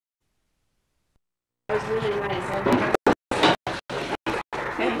It was really nice.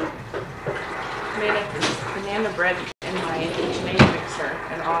 Hey, made up this banana bread in my HMA mixer,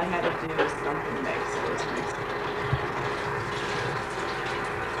 and all I had to do was dump in the mix. It was nice.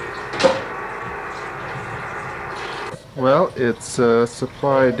 Well, it's a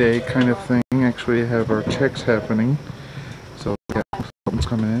supply day kind of thing. Actually, we have our checks happening, so yeah, something's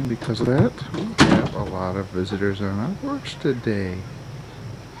coming in because of that. We have a lot of visitors on our porch today.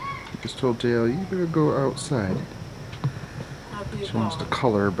 I just told JL, you better go outside. She wants to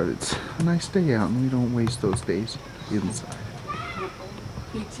color, but it's a nice day out, and we don't waste those days inside.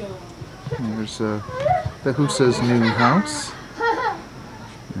 And there's the Husa's new house.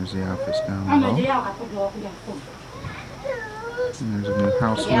 There's the office down below. And there's a new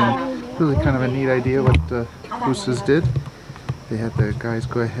house. Really kind of a neat idea what the Husa's did. They had the guys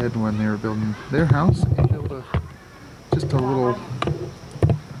go ahead when they were building their house and build just a little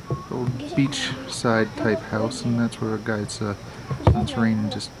beachside type house, and that's where guys when it's raining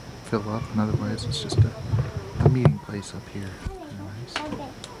just fill up, and otherwise it's just a meeting place up here. Nice.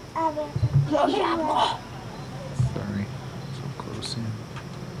 Sorry, so close in.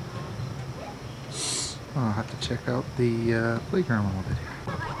 Oh, I'll have to check out the playground a little bit.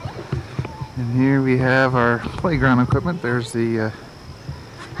 And here we have our playground equipment. There's the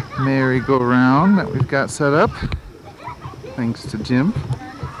merry-go-round that we've got set up, thanks to Jim.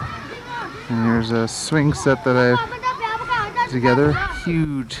 And there's a swing set that I put together,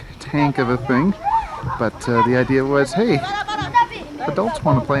 huge tank of a thing. But the idea was, hey, adults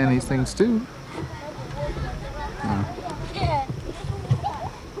want to play in these things too.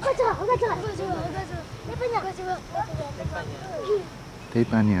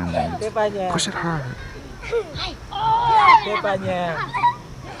 Push it hard.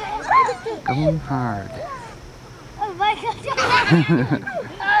 Going hard.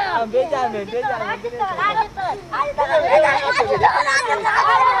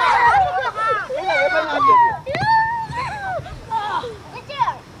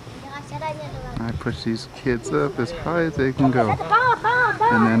 I push these kids up as high as they can go.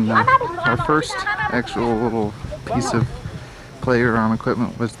 And then our first actual little piece of playground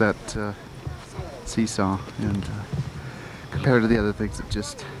equipment was that seesaw, and compared to the other things, it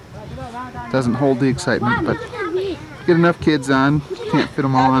just doesn't hold the excitement. But get enough kids on, can't fit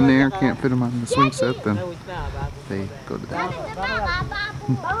them all on there, can't fit them on the swing set, then they go to that.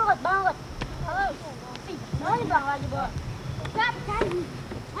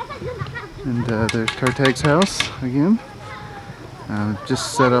 And there's Tartag's house again.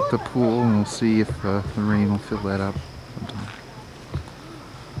 Just set up the pool, and we'll see if the rain will fill that up sometime.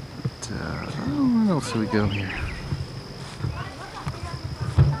 But, what else do we go here?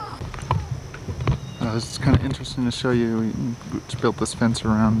 It's kind of interesting to show you. We just built this fence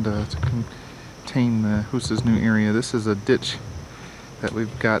around to contain the Husa's new area. This is a ditch that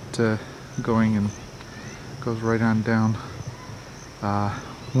we've got going, and goes right on down.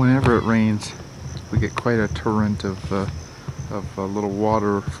 Whenever it rains, we get quite a torrent of little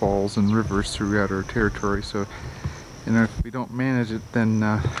waterfalls and rivers throughout our territory. So, if we don't manage it, then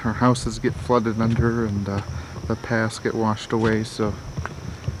our houses get flooded under, and the paths get washed away. So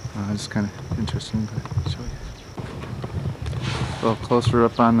it's kind of interesting to show you. A little closer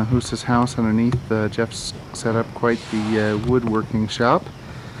up on the Husa's house underneath, Jeff's set up quite the woodworking shop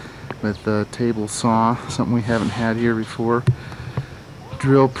with a table saw, something we haven't had here before.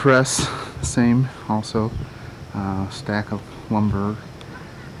 Drill press, same also. Stack of lumber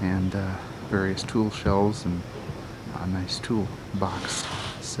and various tool shelves, and a nice tool box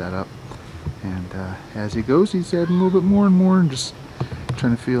set up. And as he goes, he's adding a little bit more and more, and just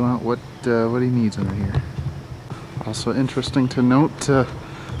trying to feel out what he needs under here. Also interesting to note,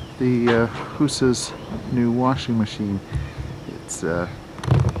 the Husa's new washing machine. It's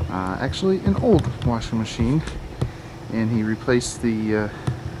actually an old washing machine, and he replaced the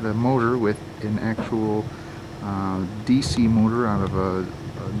motor with an actual DC motor out of a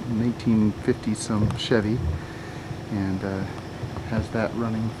 1950-some Chevy, and has that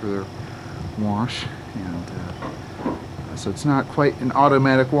running for their wash. And so it's not quite an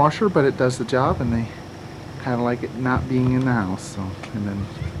automatic washer, but it does the job, and they kind of like it not being in the house. So, and then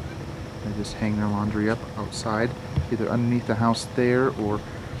they just hang their laundry up outside, either underneath the house there, or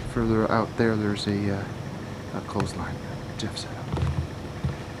further out there. There's a clothesline Jeff set up.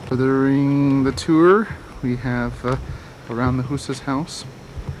 Furthering the tour, we have around the Husa's house,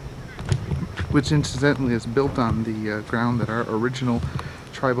 which incidentally is built on the ground that our original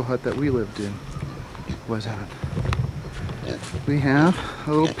tribal hut that we lived in was on. We have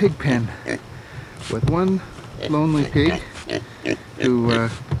a little pig pen with one lonely pig who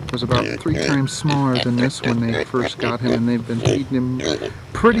was about 3 times smaller than this when they first got him, and they've been feeding him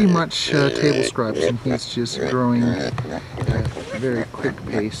pretty much table scraps, and he's just growing at a very quick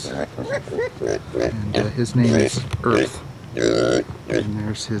pace. And his name is Earth. And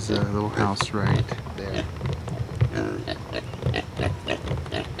there's his little house right there.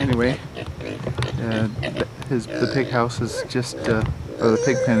 Anyway, the pig house is just, or the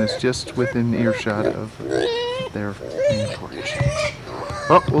pig pen is just within earshot of their main porch.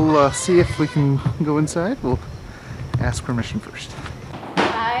 Well, we'll see if we can go inside. We'll ask permission first.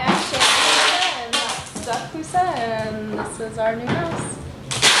 Hi, I'm Shannon. That's Duck Hussein. This is our new house.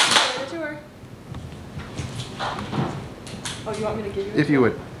 Enjoy the tour. Oh, you want me to give you a If you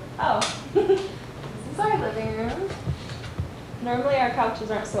would. Oh. This is our living room. Normally our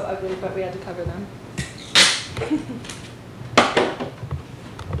couches aren't so ugly, but we had to cover them.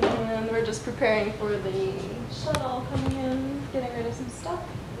 And we're just preparing for the shuttle coming in, getting rid of some stuff.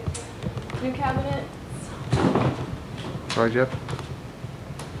 New cabinets. Sorry, Jeff.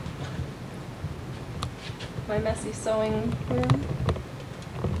 My messy sewing room.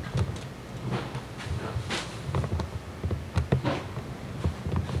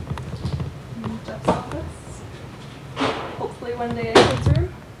 And Jeff's office. Hopefully one day a kid's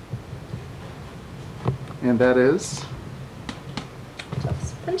room. And that is?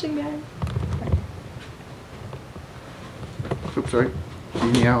 Jeff's punching bag. Oops, sorry.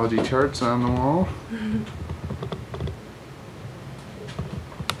 Genealogy charts on the wall.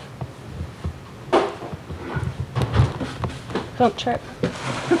 Don't trip.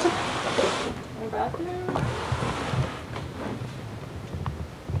 Our bathroom.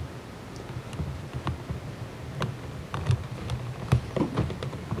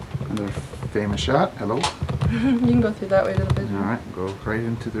 Another famous shot. Hello. You can go through that way to the bedroom. Alright, go right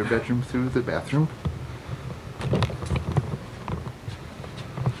into their bedroom through the bathroom.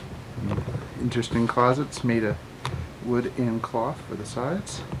 Interesting closets made of wood and cloth for the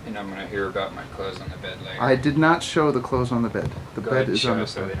sides. And I'm going to hear about my clothes on the bed later. I did not show the clothes on the bed. The Go bed ahead and is show on the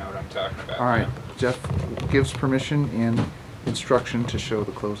so they know what I'm talking about. Alright, Jeff gives permission and instruction to show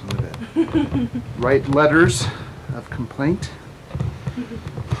the clothes on the bed. Write letters of complaint.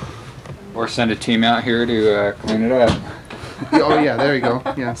 Or send a team out here to clean it up. Oh yeah, there you go.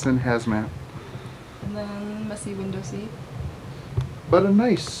 Yeah, send hazmat. And then messy window seat. But a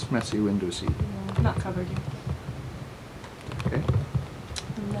nice messy window seat. Yeah, not covered yet. Okay.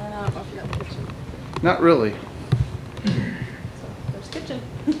 And then I don't know if you got the kitchen. Not really. So there's kitchen.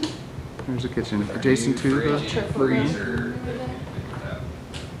 There's a kitchen adjacent to the freezer.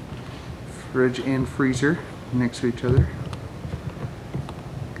 fridge and freezer next to each other.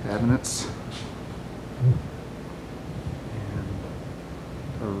 Cabinets.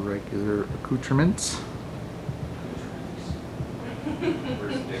 And regular accoutrements.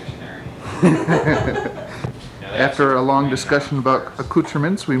 Where's the dictionary? After a long discussion about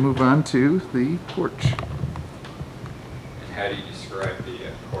accoutrements, we move on to the porch. And how do you describe the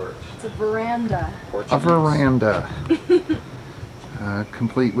porch? It's a veranda. A veranda.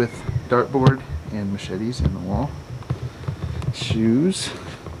 Complete with dartboard and machetes in the wall. Shoes.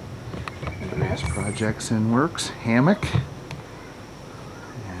 Various projects in works. Hammock.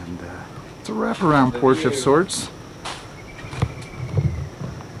 And it's a wraparound porch of sorts.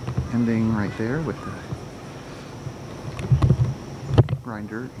 Ending right there with the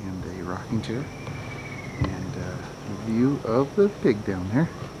grinder and a rocking chair. And a view of the pig down there.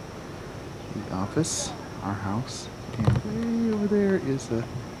 The office, our house, and way over there is the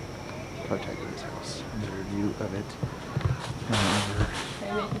protector's house. There's a view of it. And over Are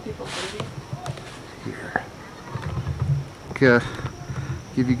you making people dirty? here.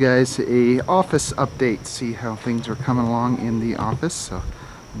 Give you guys a office update, see how things are coming along in the office. So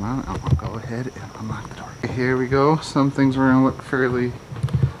well, I'll go ahead and unlock the door. Here we go. Some things are going to look fairly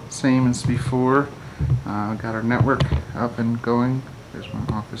same as before. Got our network up and going. There's my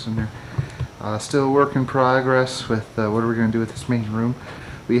office in there. Still work in progress with what are we going to do with this main room.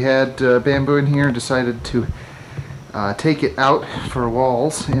 We had bamboo in here, decided to take it out for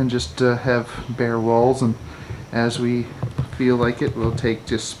walls and just have bare walls, and as we feel like it, we'll take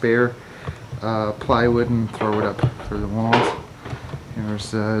just spare plywood and throw it up for the walls.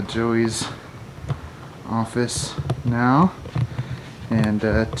 Here's Joey's office now, and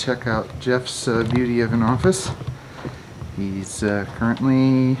check out Jeff's beauty of an office. He's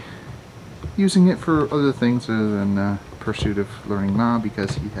currently using it for other things other than pursuit of learning law,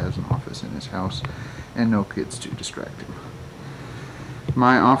 because he has an office in his house and no kids to distract him.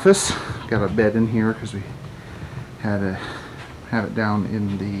 My office, got a bed in here because we had to have it down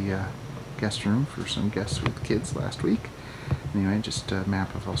in the guest room for some guests with kids last week. Anyway, just a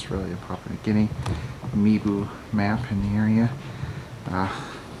map of Australia and Papua New Guinea. Mibu map in the area.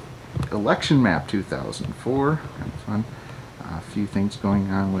 Election map 2004, kind of fun. A few things going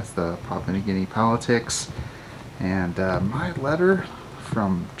on with Papua New Guinea politics. And my letter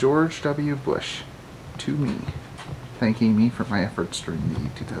from George W. Bush to me, thanking me for my efforts during the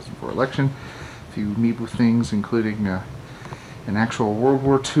 2004 election. A few Mibu things, including an actual World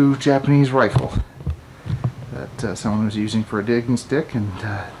War II Japanese rifle that someone was using for a digging stick, and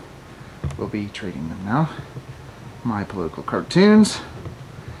we'll be trading them now. My political cartoons,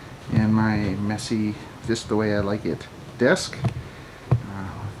 and my messy, just the way I like it, desk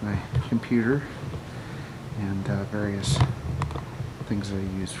with my computer and various things I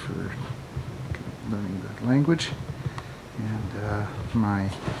use for learning the language, and my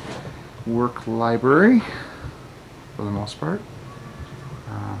work library for the most part.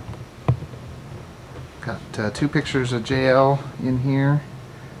 Got 2 pictures of JL in here,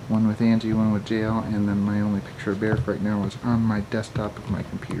 one with Angie, one with JL, and then my only picture of Bear right now is on my desktop of my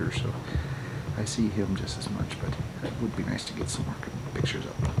computer, so I see him just as much, but it would be nice to get some more pictures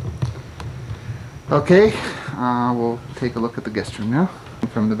up. Okay, we'll take a look at the guest room now.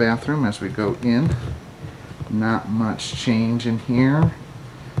 From the bathroom as we go in, not much change in here.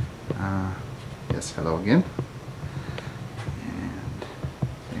 Yes, hello again. And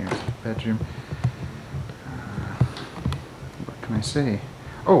there's the bedroom. What can I say?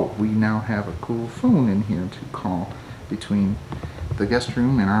 Oh, we now have a cool phone in here to call between the guest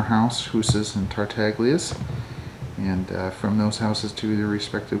room and our house, Husa's and Tartaglia's, and from those houses to their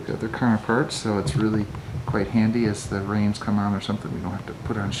respective other counterparts, so it's really quite handy as the rains come on or something. We don't have to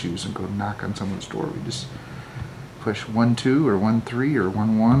put on shoes and go knock on someone's door. We just push 1-2 or 1-3 or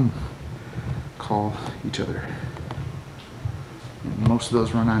 1-1, call each other. And most of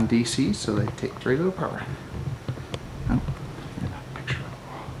those run on DC, so they take very little power. Oh, and a picture on the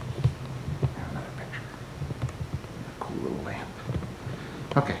wall. And another picture. And a cool little lamp.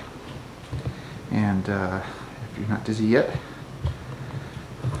 Okay. And if you're not dizzy yet,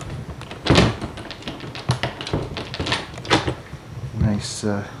 nice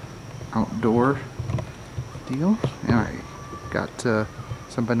outdoor deal. And I got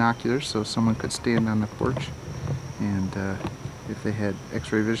some binoculars so someone could stand on the porch and if they had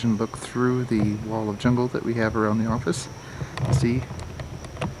x-ray vision, look through the wall of jungle that we have around the office and see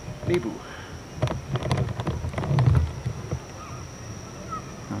Mibu.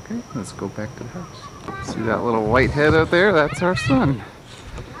 Okay, let's go back to the house. See that little white head out there? That's our son.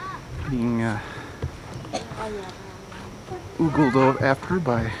 Being oogled after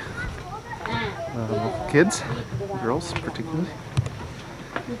by kids, girls particularly.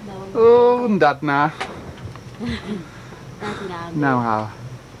 Oh, Dadna. Now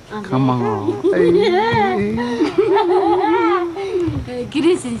how? Come on.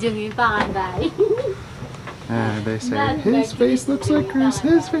 They say, his face looks like Chris,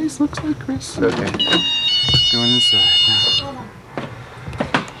 his face looks like Chris. Okay, going inside now.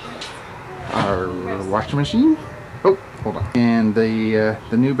 Our washing machine. Oh, hold on. And the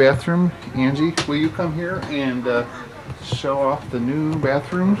new bathroom. Angie, will you come here and show off the new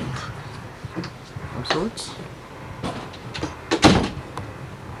bathroom of sorts?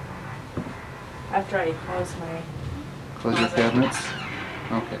 After I close your cabinets.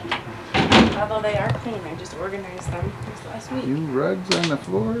 Okay. Although they are clean, I just organized them this last week. New rugs on the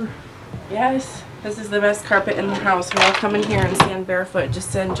floor. Yes, this is the best carpet in the house. We all come in here and stand barefoot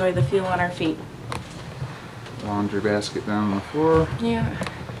just to enjoy the feel on our feet. Laundry basket down on the floor. Yeah.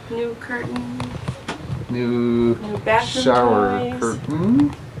 New curtain. New bathroom shower toys.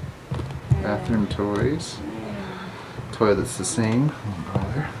 curtain. Bathroom toys. Toilet's the same. Don't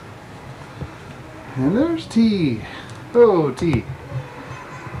bother. And there's tea. Oh, tea.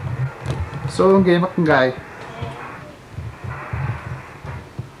 So long game up guy.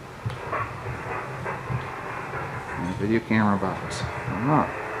 And video camera box. Alright.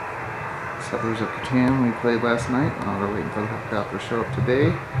 Settlers of Catan we played last night. We're waiting for the helicopter to show up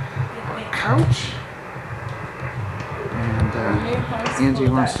today. Couch. And Angie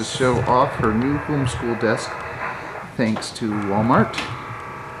wants to show off her new homeschool desk thanks to Walmart.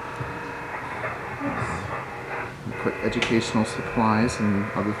 We put educational supplies and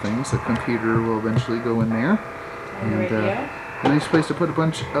other things. The computer will eventually go in there. And a nice place to put a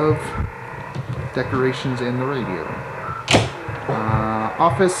bunch of decorations and the radio.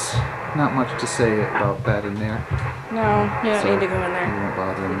 Office, not much to say about that in there. No, you don't need to go in there. You won't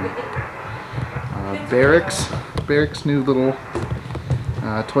bother me. Barracks new little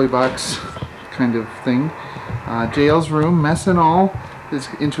toy box kind of thing. Jail's room, mess and all. it's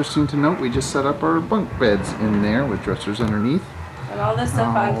interesting to note we just set up our bunk beds in there with dressers underneath. And all this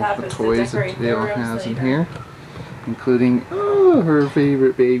stuff on top The is to toys that decorate the Dale rooms has in later. here, including her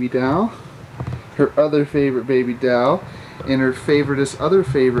favorite baby doll, her other favorite baby doll, and her other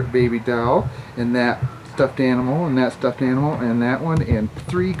favorite baby doll, and that stuffed animal, and that stuffed animal, and that one, and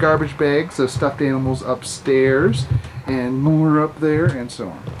 3 garbage bags of stuffed animals upstairs, and more up there, and so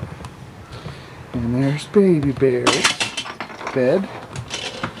on. And there's Baby Bear's bed,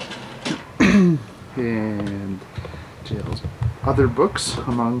 and Jill's other books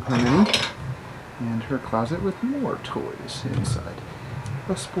among her many, and her closet with more toys inside.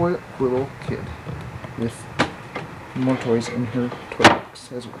 A spoiled little kid with more toys in her toy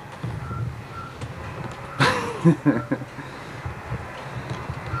box as well.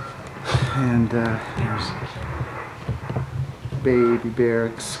 And there's Baby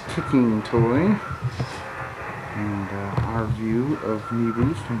Bear's kicking toy, and our view of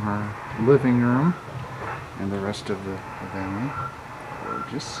Mibu from our living room and the rest of the family.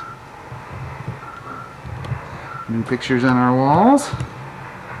 Gorgeous. New pictures on our walls,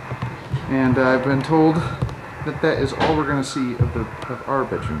 and I've been told that that is all we're going to see of our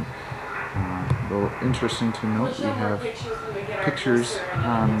bedroom. Though interesting to note, we have pictures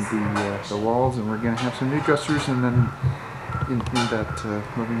on the walls, and we're going to have some new dressers, and then in that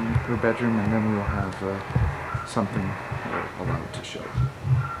living room bedroom, and then we will have something allowed to show.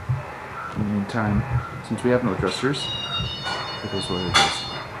 In the meantime, since we have no dressers, it is what it is.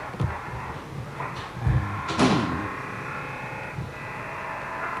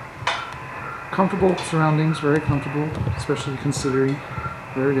 Comfortable surroundings, very comfortable, especially considering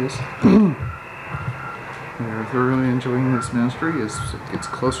where it is. We're thoroughly enjoying this ministry as it gets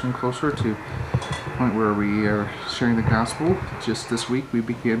closer and closer to the point where we are sharing the gospel. Just this week we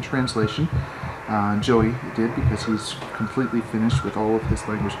began translation. Joey did, because he's completely finished with all of his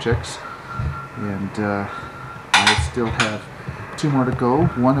language checks. And I still have 2 more to go,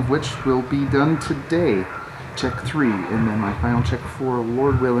 one of which will be done today. Check 3, and then my final check 4,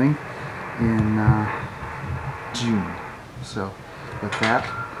 Lord willing, in June. So with that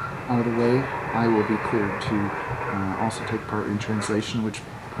out of the way, I will be cleared to also take part in translation, at which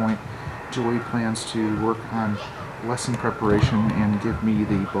point Joey plans to work on lesson preparation and give me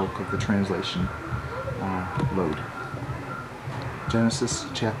the bulk of the translation load. Genesis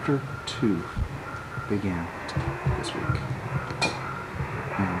chapter 2 began this week.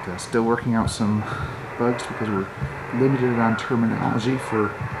 And still working out some bugs because we're limited on terminology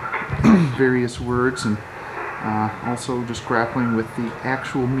for various words, and also just grappling with the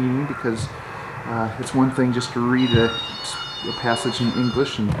actual meaning, because it's one thing just to read a passage in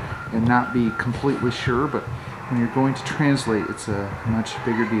English and not be completely sure, but when you're going to translate, it's a much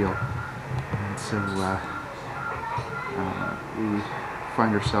bigger deal. And so we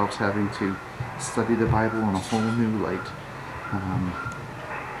find ourselves having to study the Bible in a whole new light,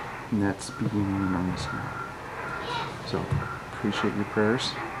 and that's beginning in earnest now. So appreciate your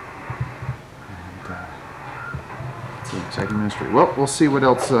prayers. It's an exciting ministry. Well, we'll see what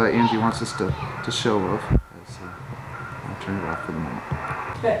else Angie wants us to show of. I'll turn it off for the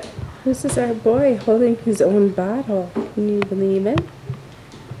moment. This is our boy holding his own bottle. Can you believe it?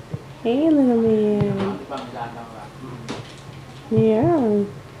 Hey, little man. Yeah.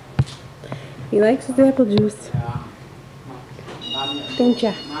 He likes his apple juice. Don't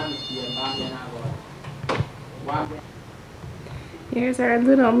ya? Here's our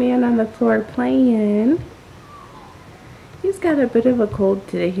little man on the floor playing. He's got a bit of a cold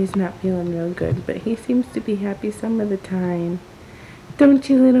today. He's not feeling real good, but he seems to be happy some of the time. Don't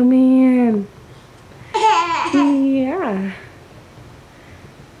you, little man? Yeah.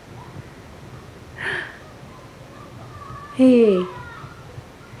 Hey.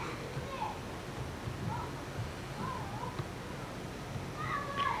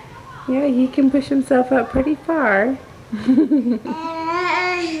 Yeah, he can push himself up pretty far.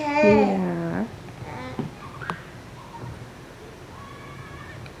 Yeah.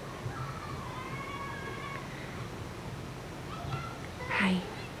 Hi.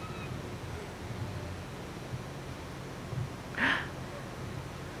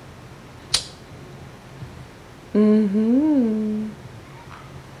 Mm-hmm.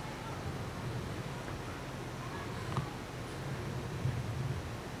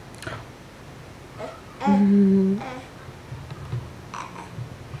 Mm-hmm.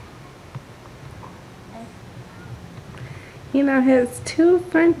 He now has 2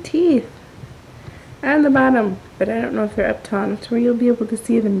 front teeth on the bottom, but I don't know if they're up tall enough to where you'll be able to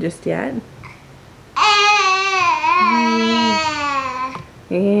see them just yet.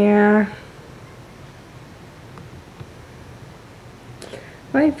 Yeah.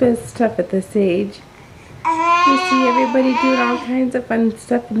 Life is tough at this age. You see everybody doing all kinds of fun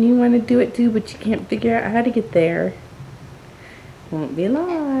stuff and you want to do it too, but you can't figure out how to get there. Won't be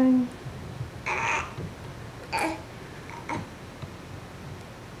long.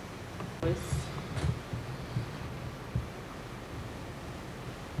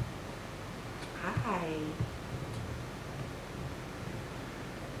 Hi.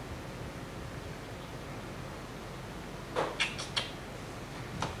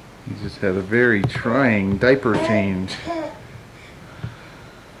 He just had a very trying diaper change.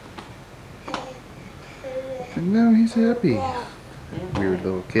 And now he's happy. Weird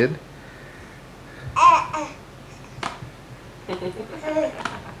little kid. Yeah.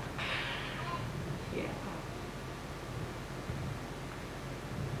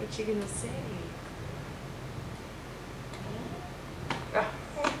 What you gonna say?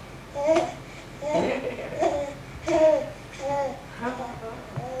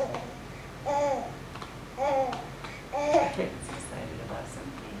 It's excited about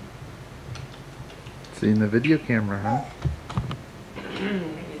something. Seeing the video camera, huh?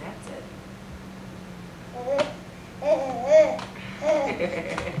 Maybe that's it.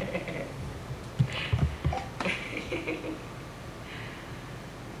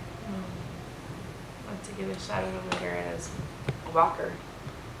 Want to get a shot of him here in his walker.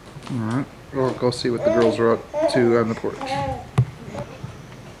 Alright. Well, go see what the girls are up to on the porch. Yeah.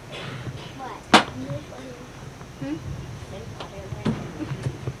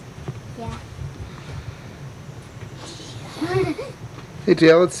 Hey,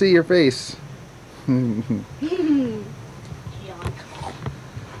 Jill, let's see your face.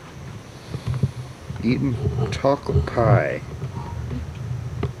 Eating chocolate pie.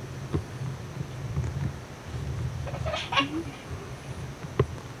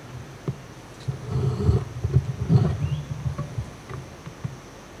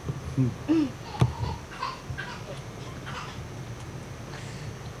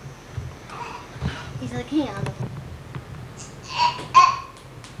 He's looking on the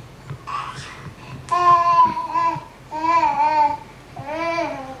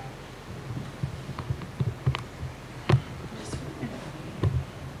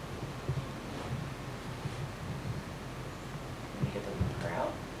Get the walker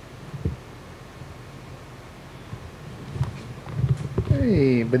out.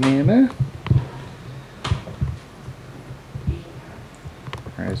 Hey, banana.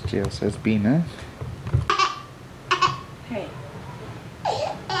 Or as Jill says, Bina. Hey.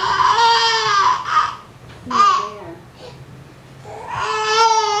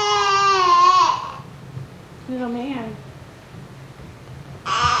 Little man.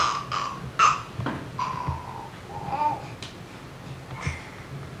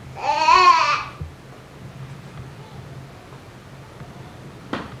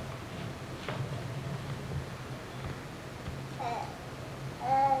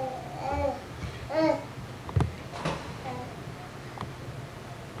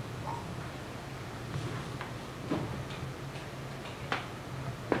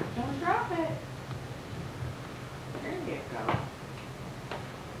 Don't drop it. There you go.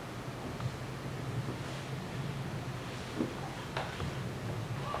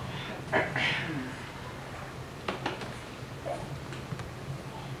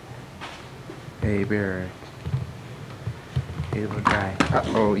 Hey, Barry. Hey, little guy.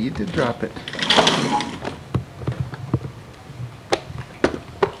 Uh-oh, you did drop it.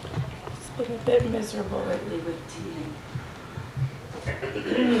 It's been a bit miserable lately with teething.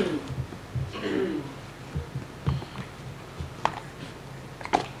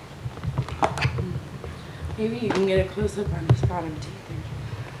 Maybe you can get a close-up on his bottom teeth.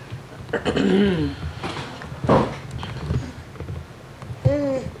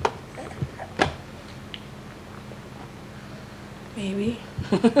 Maybe.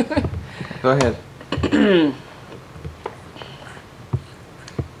 Go ahead.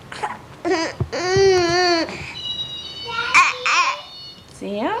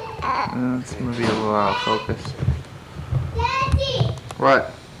 See him? It's gonna be a little out of focus. Daddy,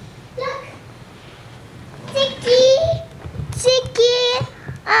 What? look.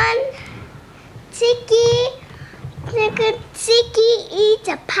 Chicky, look at Chicky eats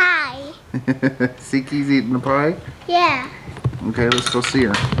a pie. Siki's eating the pie? Yeah. Okay, let's go see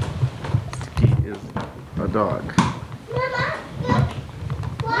her. Siki is a dog. Mama, look.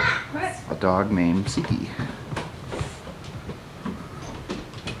 What? A dog named Siki.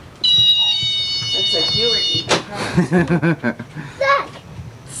 Looks like you were eating pies. Look.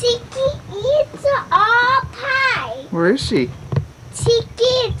 Chicky eats all pie. Where is she? Chicky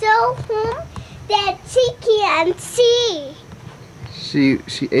is so home that Chicky and see.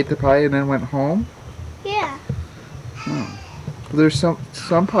 She ate the pie and then went home? Yeah. Oh. Well, there's some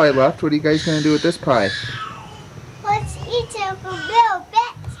pie left. What are you guys gonna do with this pie? Let's eat it a little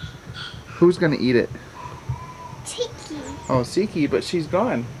bit. Who's gonna eat it? Tiki. Oh, Siki, but she's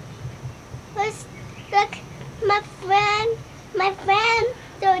gone. Let's look, my friend,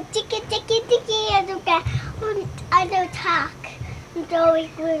 the tiki, and I don't talk. So we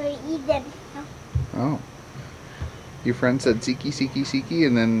will eat them. Oh. Your friend said Siki,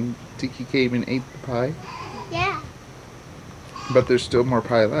 and then Siki came and ate the pie? Yeah. But there's still more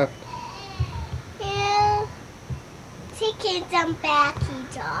pie left. Yeah. Tiki them back,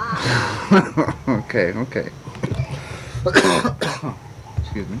 dog. Okay.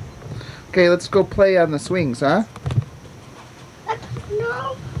 Excuse me. Okay, let's go play on the swings, huh?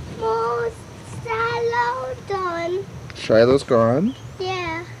 No more salad done. Shiloh's gone.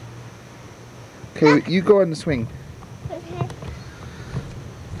 Yeah. Okay, you go on the swing. Okay.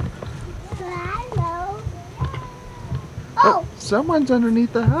 Salad. Oh, someone's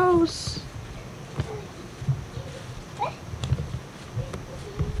underneath the house.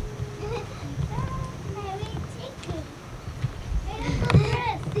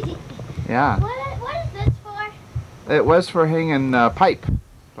 Yeah. What is this for? It was for hanging pipe,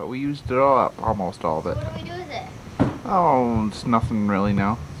 but we used it all up, almost all of it. What do we do with it? Oh, it's nothing really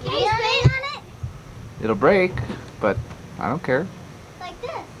now. Can you spray on it? It'll break, but I don't care. Like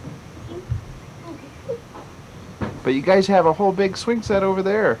this. But you guys have a whole big swing set over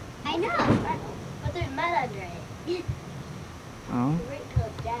there. I know, but there's mud under it. Oh.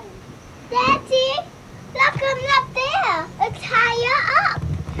 Daddy, look him up there. It's higher up.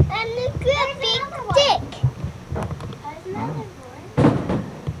 And look at big stick.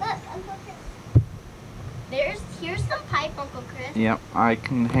 Look, Uncle Chris. Here's some pipe, Uncle Chris. Yep, I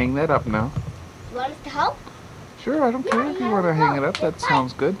can hang that up now. You want us to help? Sure, I don't care if you want to hang it up. That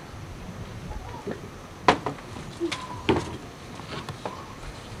sounds good. Get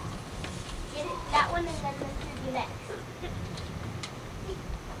it, that one, and then let's do next.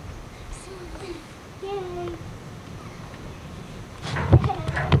 Yay.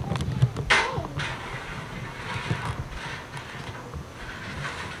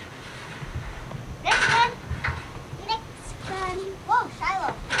 Next one. Whoa,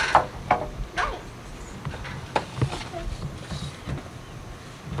 Shiloh. Nice.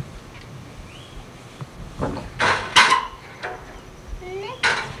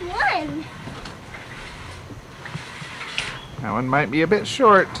 Next one. That one might be a bit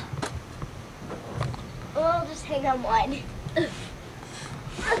short. We'll just hang on one.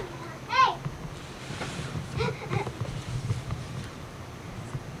 Hey!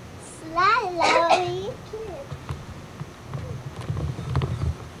 Slowly.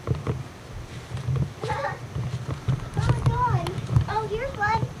 Oh, here's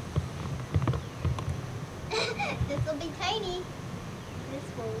one. This will be tiny. This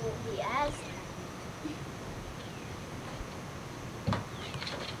one won't be as tiny.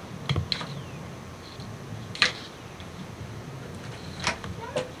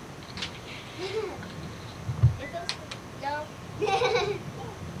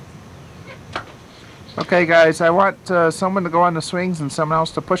 Okay, guys, I want someone to go on the swings and someone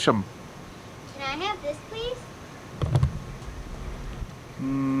else to push them. Can I have this, please?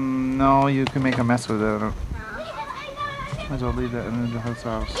 No, you can make a mess with it. I don't- Might as well leave that in the house.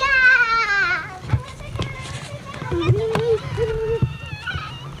 Yeah!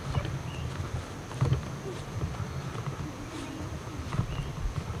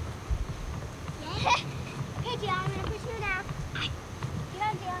 Okay, Gia, I'm gonna push you now. Get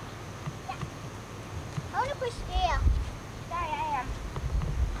on, Gia. Yeah. I wanna push Gia. Sorry, I am.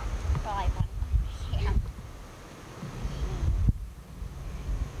 Oh, I want to push Gia.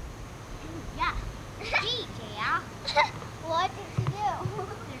 Yeah. Gee, Gia. What did you do?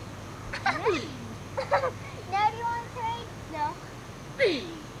 Now do you want to trade? No.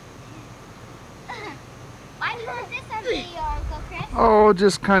 Why do you want this on video, Uncle Chris? Oh,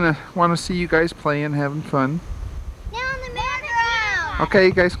 just kind of want to see you guys playing, having fun. Now on the merry-go-round. Okay,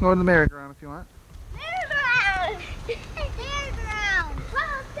 you guys can go to the merry-go-round if you want. Merry-go-round. Merry-go-round.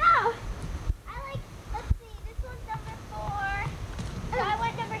 Wow, so. Let's see, this one's number 4. So I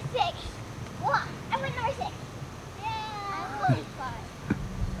want number 6. What? I want number 6. Yeah. I want 5.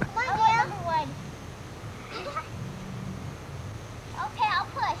 Come on, Gail. Number 1. Okay, I'll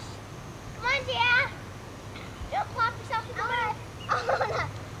push. Come on, Gia. Don't plop yourself in the mud. I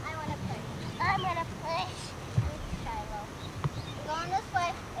wanna push. I'm gonna push. Shiloh. We're going this way.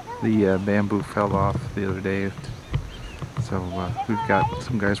 The bamboo fell off the other day, so we've got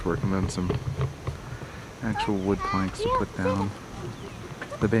some guys working on some actual wood planks to put down.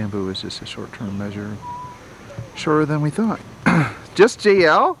 the bamboo is just a short-term measure. Shorter than we thought. Just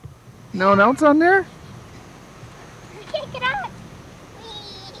JL? No one else on there? Kick it out.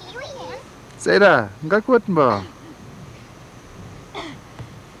 Seda, enggak kuat mbak.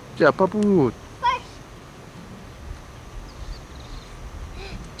 Siapa put?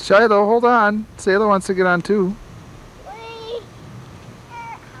 Shiloh, hold on. Sailor wants to get on too. Wait,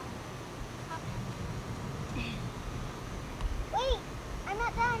 I'm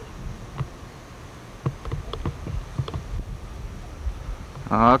not done.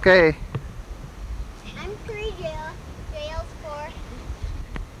 Okay. I'm 3, Jail. Jail's 4.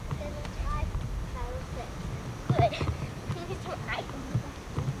 7, 5, 6. Good.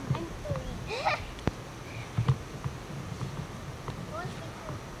 I'm 3.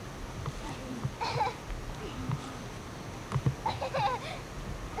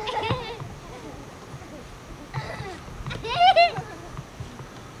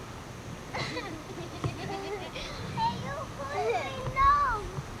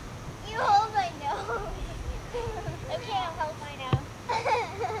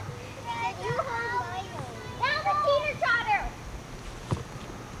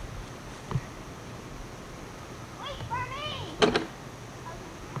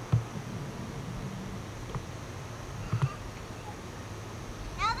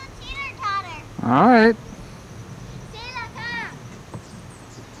 All right. Sila, come.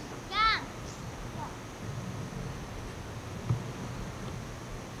 Come.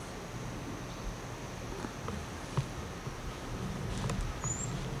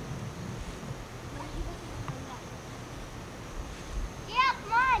 Yeah,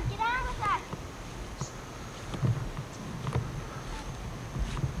 come on, get on with us.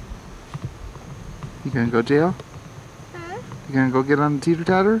 You gonna go jail? Huh? You gonna go get on the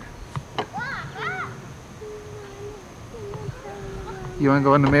teeter-totter? You wanna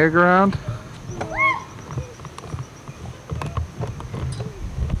go on the merry-go-round?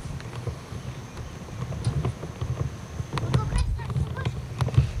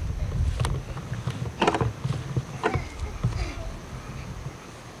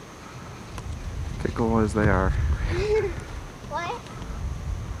 Tickle as they are. What?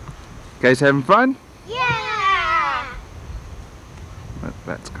 You guys having fun? Yeah!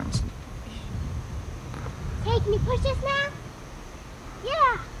 That's kind of. Hey, can you push us now?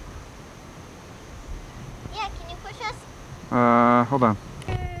 Yeah. Yeah, can you push us? Hold on.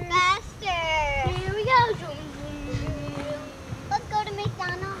 Faster. Here we go. Let's go to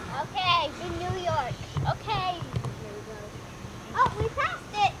McDonald's. Okay, in New York. Okay. Oh, we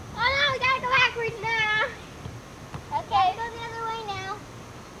passed it. Oh no, we gotta go backwards now. Okay. Go the other way now.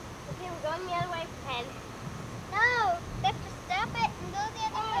 Okay, we're going the other way, Pen. No, we have to stop it and go the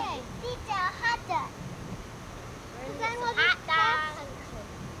other way. Pizza, hot dog. Then we'll hot dogs.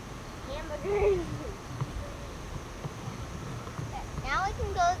 Hamburgers. Now we can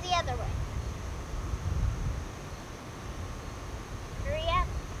go the other way. Hurry up. I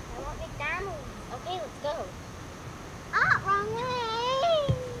want McDonald's. Okay, let's go. Ah, wrong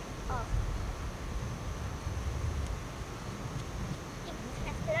way. Oh. Hey, can you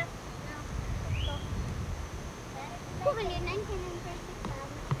pass it up? No. Let's go. 219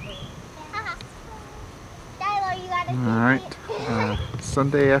 Haha. Skylar, you gotta see Alright.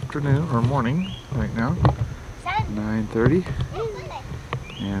 Sunday afternoon or morning right now. 9:30.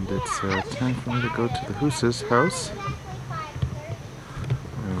 And it's time for me to go to the Hoose's house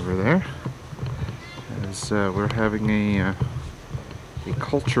over there, as we're having a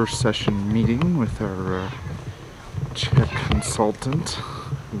culture session meeting with our Czech consultant,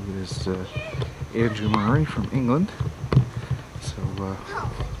 who is Andrew Murray from England. So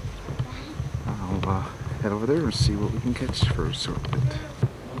I'll head over there and see what we can catch for assortment.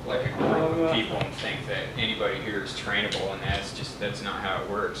 Like a group of people and think that anybody here is trainable, and that's not how it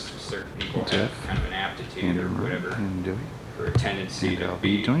works. Certain people have kind of an aptitude or whatever, And or a tendency I'll to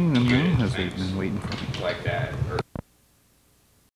be joining them good now at as they've been waiting for me. like that. Or